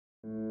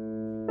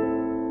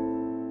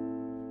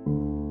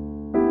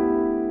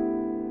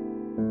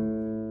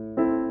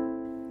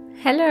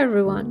Hello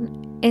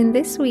everyone! In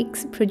this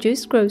week's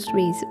Produce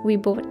Groceries, we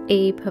bought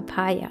a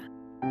papaya.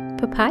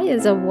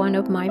 Papayas are one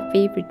of my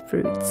favorite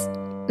fruits.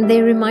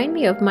 They remind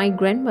me of my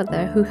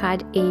grandmother who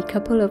had a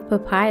couple of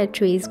papaya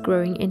trees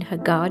growing in her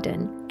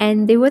garden,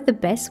 and they were the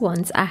best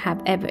ones I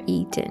have ever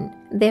eaten.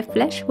 Their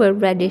flesh were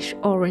reddish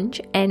orange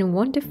and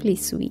wonderfully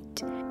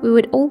sweet. We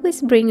would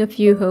always bring a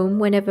few home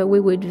whenever we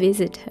would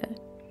visit her.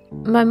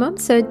 My mom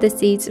sowed the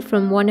seeds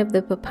from one of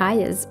the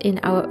papayas in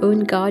our own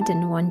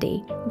garden one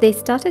day. They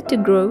started to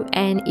grow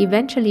and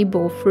eventually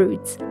bore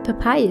fruits,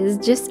 papayas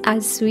just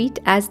as sweet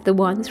as the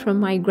ones from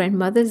my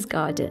grandmother's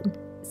garden.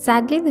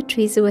 Sadly, the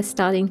trees were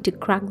starting to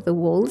crack the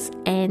walls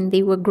and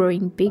they were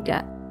growing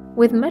bigger.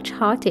 With much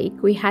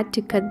heartache, we had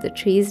to cut the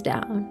trees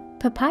down.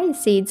 Papaya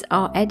seeds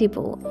are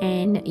edible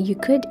and you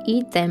could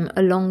eat them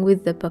along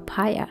with the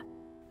papaya.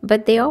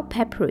 But they are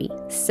peppery,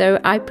 so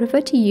I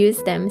prefer to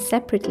use them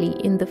separately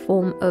in the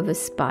form of a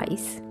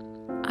spice.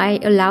 I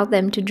allow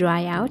them to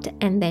dry out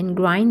and then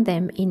grind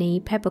them in a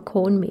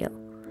peppercorn meal.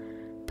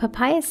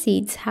 Papaya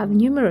seeds have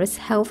numerous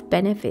health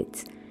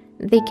benefits.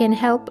 They can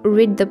help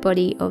rid the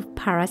body of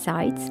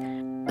parasites.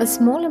 A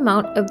small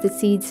amount of the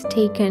seeds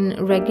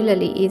taken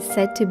regularly is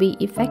said to be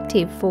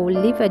effective for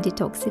liver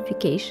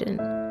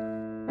detoxification.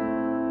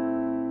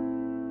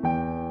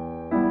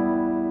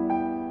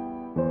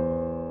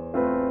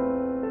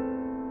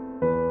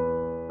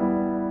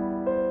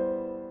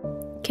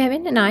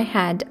 Kevin and I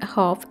had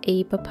half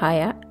a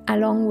papaya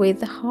along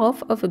with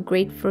half of a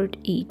grapefruit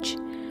each.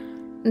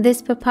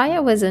 This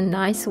papaya was a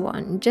nice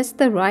one, just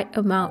the right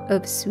amount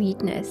of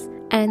sweetness,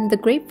 and the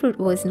grapefruit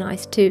was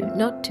nice too,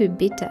 not too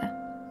bitter.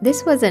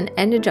 This was an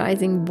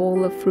energizing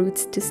bowl of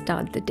fruits to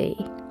start the day.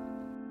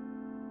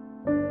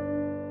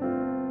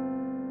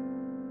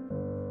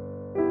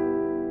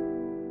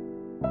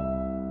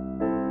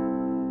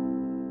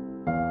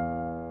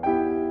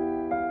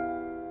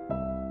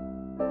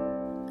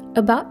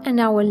 About an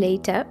hour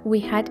later, we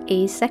had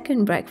a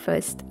second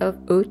breakfast of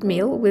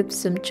oatmeal with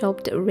some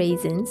chopped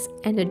raisins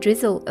and a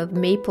drizzle of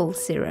maple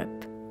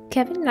syrup.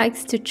 Kevin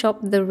likes to chop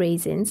the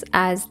raisins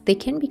as they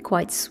can be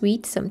quite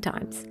sweet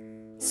sometimes,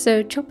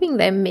 so chopping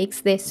them makes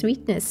their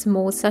sweetness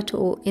more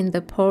subtle in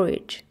the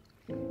porridge.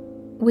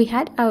 We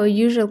had our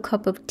usual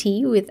cup of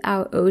tea with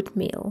our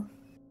oatmeal.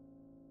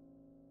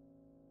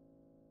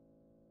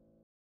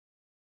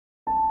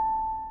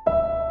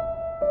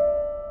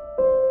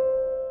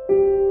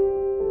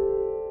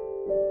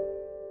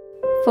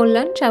 For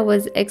lunch, I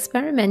was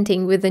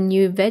experimenting with a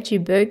new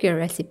veggie burger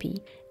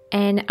recipe,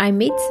 and I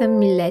made some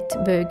millet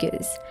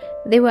burgers.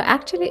 They were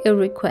actually a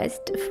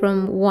request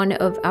from one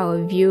of our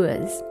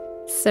viewers,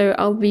 so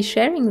I'll be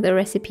sharing the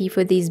recipe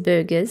for these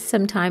burgers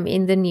sometime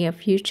in the near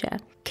future.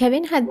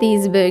 Kevin had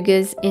these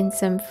burgers in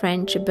some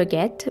French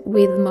baguette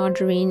with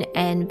margarine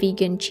and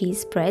vegan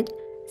cheese spread,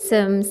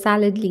 some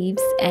salad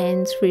leaves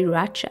and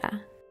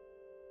Sriracha.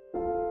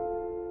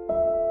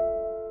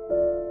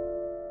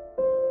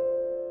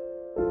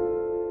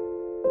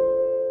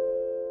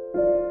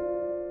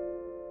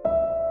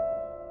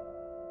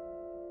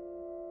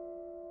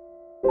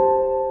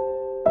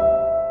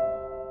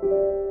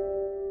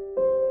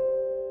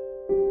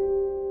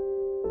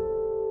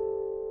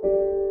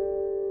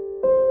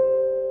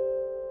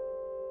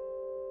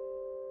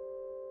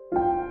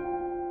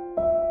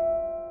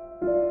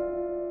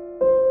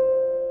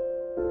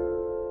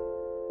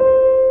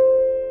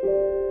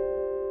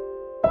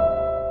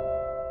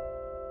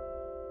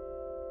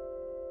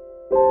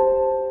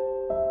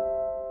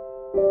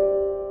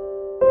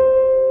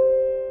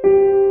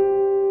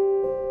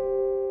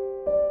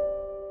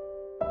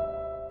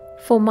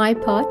 For my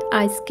part,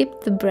 I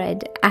skipped the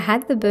bread. I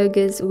had the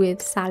burgers with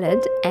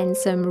salad and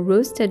some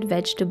roasted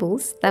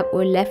vegetables that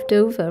were left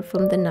over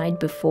from the night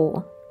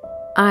before.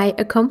 I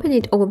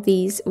accompanied all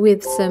these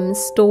with some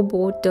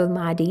store-bought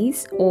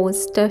dolmades or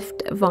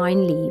stuffed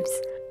vine leaves.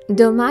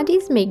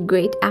 Dolmades make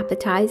great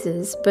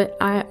appetizers, but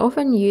I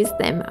often use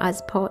them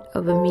as part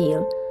of a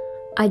meal.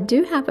 I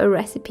do have a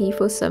recipe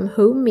for some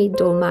homemade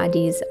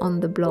dolmades on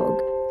the blog.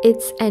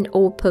 It's an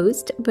old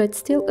post, but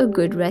still a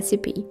good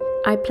recipe.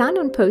 I plan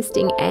on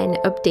posting an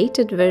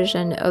updated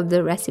version of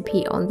the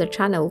recipe on the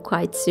channel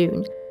quite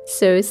soon,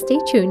 so stay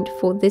tuned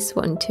for this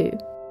one too.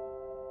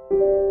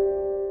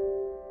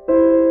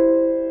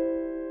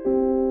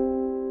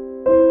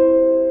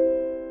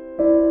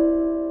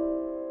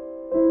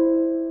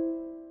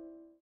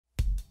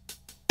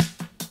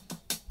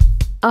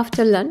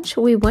 After lunch,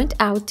 we went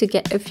out to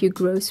get a few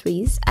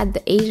groceries at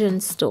the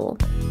Asian store.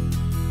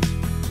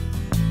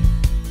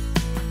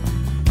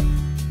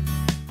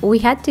 We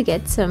had to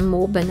get some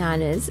more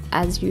bananas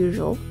as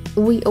usual.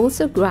 We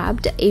also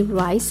grabbed a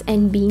rice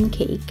and bean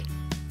cake.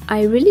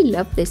 I really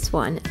love this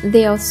one.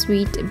 They are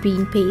sweet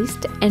bean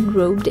paste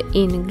enrobed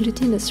in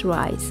glutinous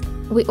rice.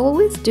 We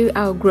always do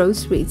our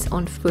groceries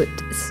on foot,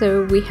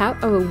 so we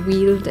have our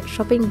wheeled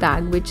shopping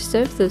bag which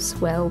serves us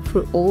well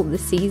through all the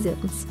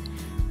seasons.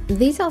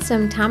 These are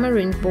some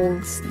tamarind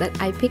balls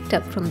that I picked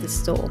up from the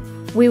store.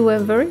 We were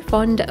very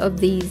fond of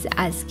these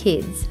as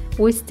kids.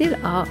 We still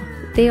are.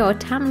 They are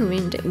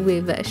tamarind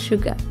with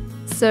sugar.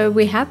 so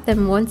we have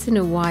them once in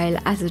a while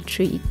as a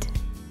treat.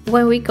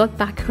 When we got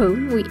back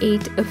home, we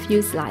ate a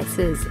few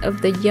slices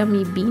of the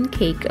yummy bean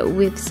cake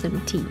with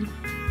some tea.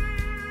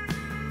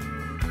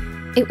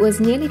 It was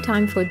nearly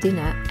time for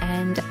dinner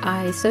and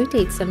I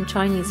sauteed some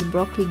Chinese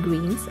broccoli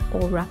greens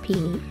or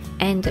rapini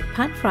and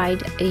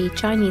pan-fried a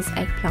Chinese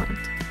eggplant.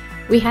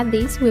 We had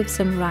these with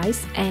some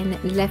rice and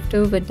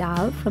leftover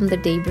dal from the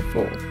day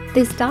before.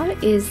 This dal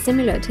is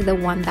similar to the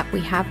one that we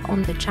have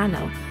on the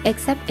channel,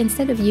 except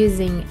instead of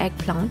using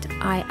eggplant,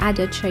 I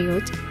added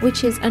chayote,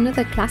 which is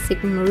another classic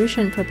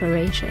Mauritian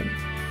preparation.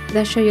 The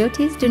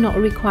chayotes do not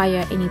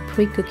require any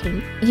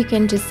pre-cooking. You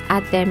can just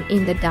add them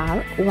in the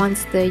dal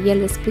once the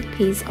yellow split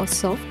peas are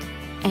soft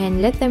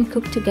and let them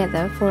cook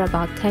together for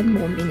about 10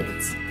 more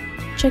minutes.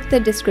 Check the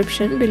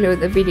description below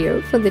the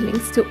video for the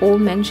links to all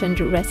mentioned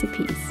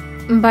recipes.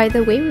 By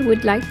the way, we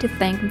would like to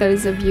thank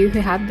those of you who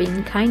have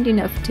been kind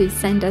enough to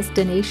send us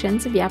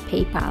donations via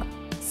PayPal.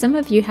 Some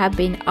of you have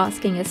been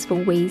asking us for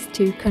ways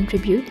to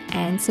contribute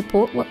and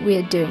support what we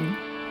are doing.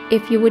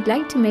 If you would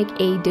like to make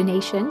a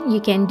donation,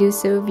 you can do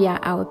so via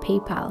our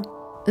PayPal.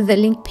 The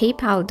link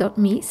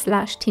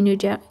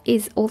paypal.me/Tinuja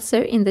is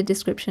also in the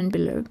description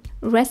below.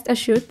 Rest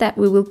assured that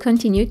we will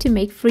continue to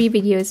make free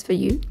videos for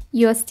you.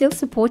 You are still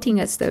supporting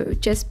us though,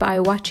 just by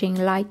watching,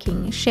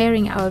 liking,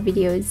 sharing our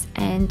videos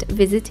and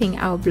visiting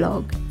our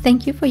blog.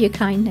 Thank you for your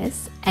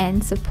kindness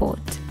and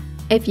support.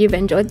 If you've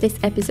enjoyed this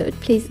episode,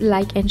 please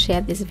like and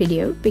share this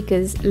video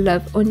because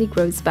love only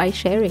grows by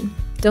sharing.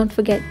 Don't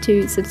forget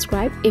to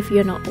subscribe if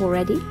you're not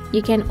already.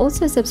 You can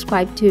also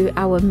subscribe to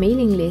our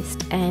mailing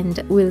list and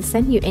we'll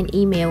send you an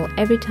email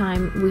every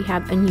time we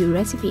have a new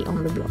recipe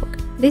on the blog.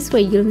 This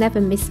way you'll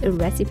never miss a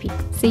recipe.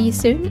 See you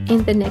soon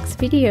in the next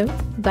video.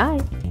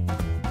 Bye!